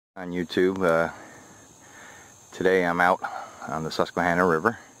On YouTube. Today I'm out on the Susquehanna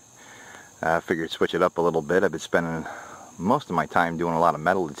River. I figured switch it up a little bit. I've been spending most of my time doing a lot of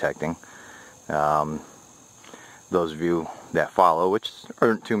metal detecting. Those of you that follow, which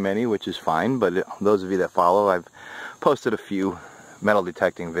aren't too many, which is fine, but those of you that follow, I've posted a few metal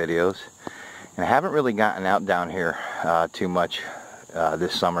detecting videos, and I haven't really gotten out down here too much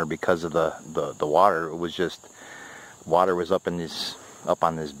this summer because of the water. It was just water was up on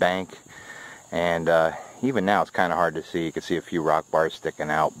this bank, and even now it's kind of hard to see. You can see a few rock bars sticking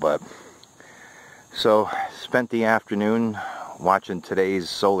out. But so spent the afternoon watching today's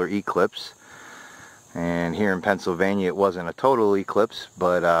solar eclipse, and here in Pennsylvania it wasn't a total eclipse,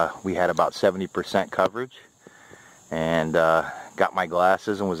 but we had about 70% coverage, and got my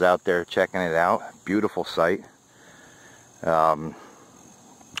glasses and was out there checking it out. Beautiful sight. Hope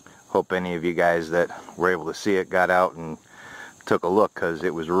any of you guys that were able to see it got out and took a look, because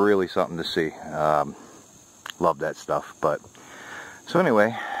it was really something to see. Love that stuff. But so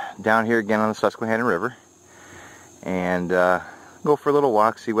anyway, down here again on the Susquehanna River, and go for a little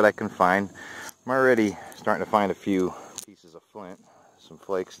walk, see what I can find. I'm already starting to find a few pieces of flint, some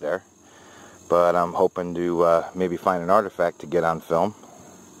flakes there, but I'm hoping to maybe find an artifact to get on film,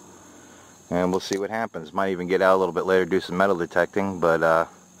 and we'll see what happens. Might even get out a little bit later, do some metal detecting, but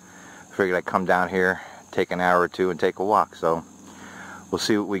figured I'd come down here, take an hour or two and take a walk. So we'll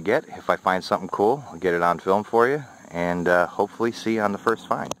see what we get. If I find something cool, I'll get it on film for you, and hopefully see you on the first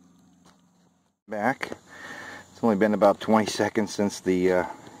find. Back. It's only been about 20 seconds since the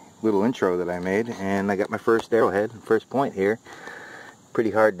little intro that I made, and I got my first arrowhead, first point here.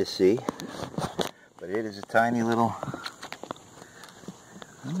 Pretty hard to see, but it is a tiny little,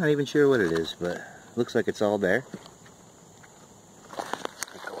 I'm not even sure what it is, but looks like it's all there.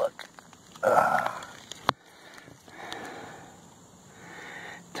 Take a look.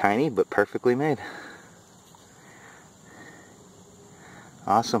 Tiny but perfectly made.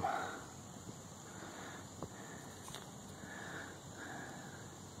 Awesome.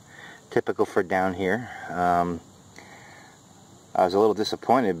 Typical for down here. I was a little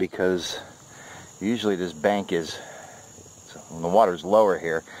disappointed because usually this bank is, when the water's lower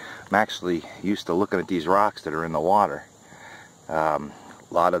here, I'm actually used to looking at these rocks that are in the water. A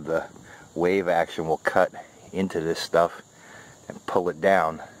lot of the wave action will cut into this stuff and pull it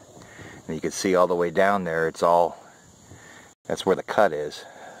down, and you can see all the way down there, it's all, that's where the cut is.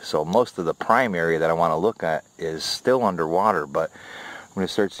 So most of the prime area that I want to look at is still underwater, but I'm going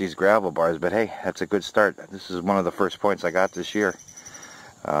to search these gravel bars. But hey, that's a good start. This is one of the first points I got this year.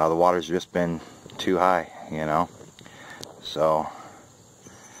 The water's just been too high, you know. So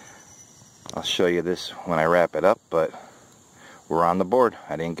I'll show you this when I wrap it up, but we're on the board.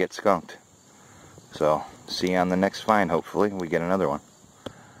 I didn't get skunked. So see you on the next find. Hopefully we get another one.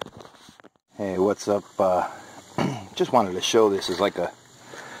 Hey, what's up? Just wanted to show this as like a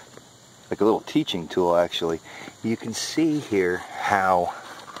little teaching tool. Actually, you can see here how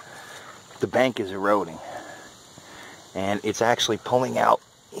the bank is eroding, and it's actually pulling out.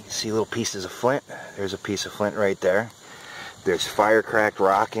 You can see little pieces of flint. There's a piece of flint right there. There's fire cracked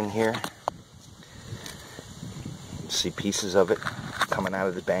rock in here. You see pieces of it coming out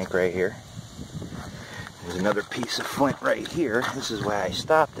of the bank right here. There's another piece of flint right here. This is why I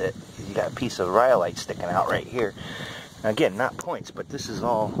stopped it. You got a piece of rhyolite sticking out right here. Again, not points, but this is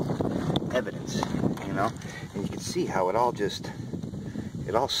all evidence, you know. And you can see how it all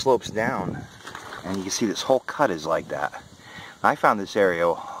slopes down, and you can see this whole cut is like that. I found this area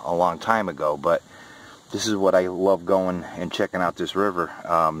a long time ago, but this is what I love going and checking out this river.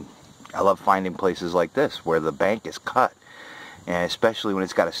 I love finding places like this where the bank is cut, and especially when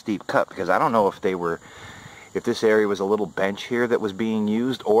it's got a steep cut, because I don't know if this area was a little bench here that was being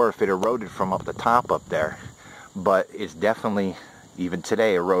used, or if it eroded from up the top up there. But it's definitely, even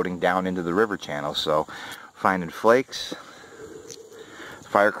today, eroding down into the river channel. So finding flakes,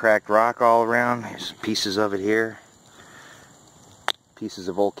 fire cracked rock all around. There's pieces of it here, pieces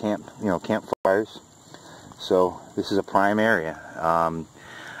of old campfires. So this is a prime area.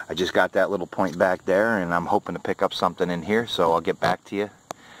 I just got that little point back there, and I'm hoping to pick up something in here, so I'll get back to you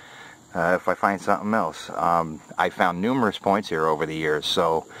if I find something else. I found numerous points here over the years,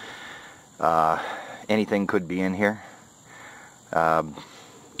 so anything could be in here.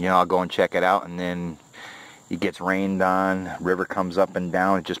 You know, I'll go and check it out, and then it gets rained on, river comes up and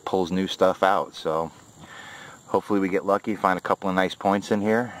down, it just pulls new stuff out. So hopefully we get lucky, find a couple of nice points in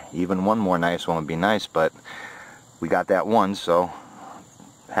here. Even one more nice one would be nice, but we got that one, so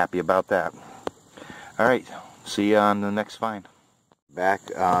happy about that. Alright, see you on the next find. Back,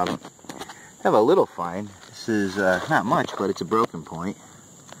 have a little find. This is not much, but it's a broken point.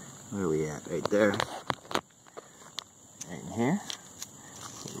 Where are we at? Right there. Right in here.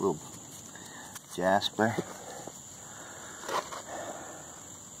 A little jasper.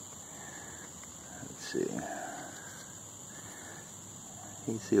 Let's see. You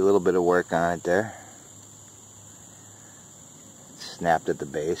can see a little bit of work on it there. It's snapped at the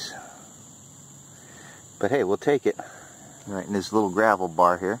base. But hey, we'll take it. Right in this little gravel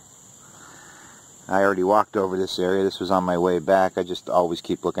bar here. I already walked over this area. This was on my way back. I just always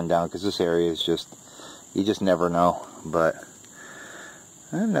keep looking down because this area is just, you just never know. But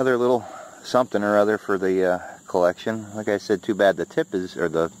another little something or other for the collection. Like I said, too bad the tip is, or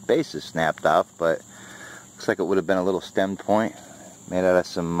the base is snapped off, but looks like it would have been a little stem point made out of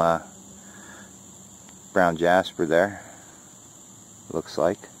some brown jasper there. Looks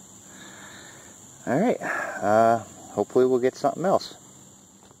like. Alright, hopefully we'll get something else.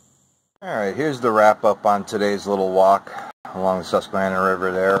 Alright, here's the wrap up on today's little walk along the Susquehanna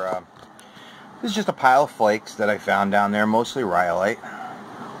River there. This is just a pile of flakes that I found down there, mostly rhyolite.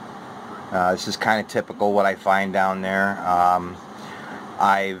 This is kind of typical what I find down there.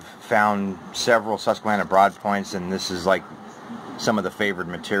 I've found several Susquehanna broadpoints, and this is like some of the favored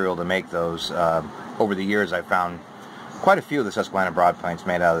material to make those. Over the years I've found quite a few of the Susquehanna broadpoints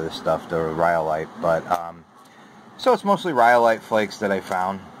made out of this stuff, the rhyolite. But so it's mostly rhyolite flakes that I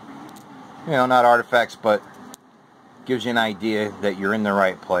found. You know, not artifacts, but gives you an idea that you're in the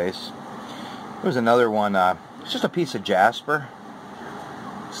right place. There's another one, it's just a piece of jasper.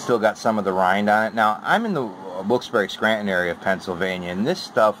 Still got some of the rind on it. Now, I'm in the Wilkes-Barre-Scranton area of Pennsylvania, and this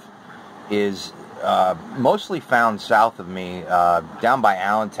stuff is mostly found south of me, down by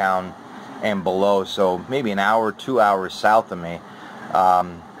Allentown and below, so maybe an hour, 2 hours south of me.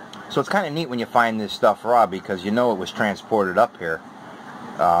 So it's kind of neat when you find this stuff raw, because you know it was transported up here.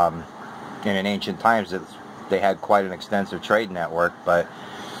 And in ancient times, they had quite an extensive trade network, but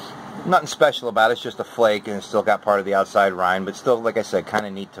nothing special about it. It's just a flake, and it's still got part of the outside rind, but still, like I said, kind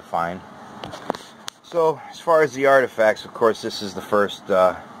of neat to find. So, as far as the artifacts, of course, this is the first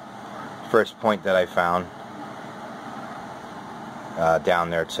point that I found down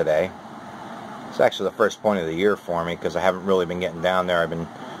there today. It's actually the first point of the year for me, because I haven't really been getting down there. I've been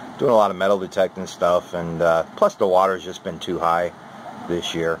doing a lot of metal detecting stuff, and plus the water's just been too high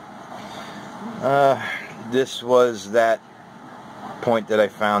this year. This was that point that I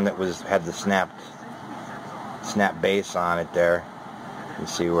found that had the snap base on it there. You can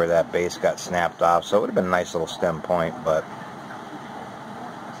see where that base got snapped off, so it would have been a nice little stem point, but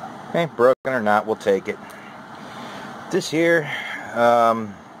hey, broken or not, we'll take it. This here,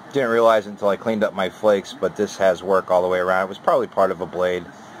 didn't realize it until I cleaned up my flakes, but this has work all the way around. It was probably part of a blade,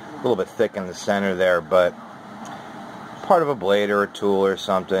 a little bit thick in the center there, but part of a blade or a tool or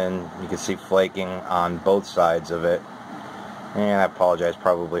something. You can see flaking on both sides of it. And I apologize,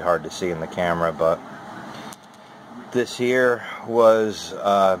 probably hard to see in the camera, but this here was,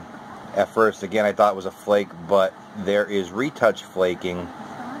 at first, again, I thought it was a flake, but there is retouch flaking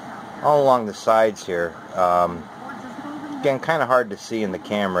all along the sides here. Again, kind of hard to see in the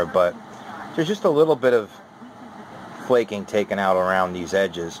camera, but there's just a little bit of flaking taken out around these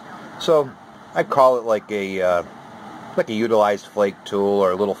edges. So I'd call it like a utilized flake tool,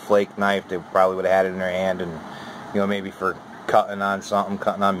 or a little flake knife. They probably would have had it in their hand, and you know, maybe for cutting on something,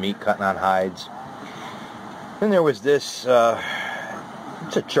 cutting on meat, cutting on hides. Then there was this,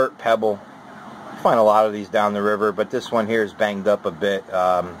 it's a chert pebble. You find a lot of these down the river, but this one here is banged up a bit.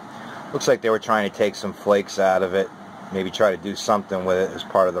 Looks like they were trying to take some flakes out of it, maybe try to do something with it as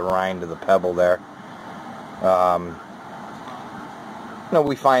part of the rind of the pebble there. You know,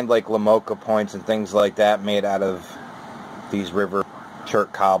 we find like Lamoka points and things like that made out of these river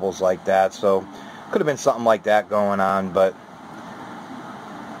chert cobbles like that, so could have been something like that going on, but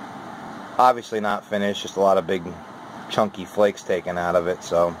obviously not finished, just a lot of big chunky flakes taken out of it.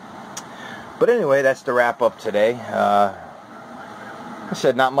 So, but anyway, that's the wrap up today. I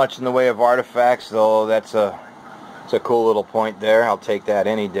said not much in the way of artifacts, though. It's a cool little point there. I'll take that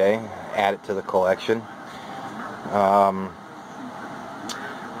any day, add it to the collection.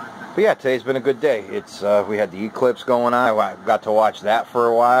 But yeah, today's been a good day. We had the eclipse going on. I got to watch that for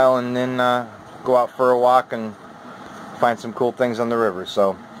a while, and then go out for a walk and find some cool things on the river.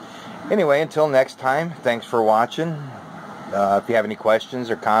 So anyway, until next time, thanks for watching. If you have any questions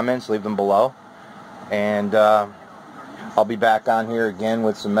or comments, leave them below. And I'll be back on here again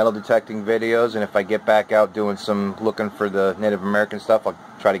with some metal detecting videos, and if I get back out doing some looking for the Native American stuff, I'll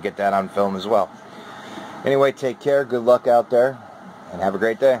try to get that on film as well. Anyway, take care, good luck out there, and have a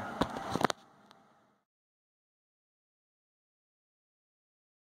great day.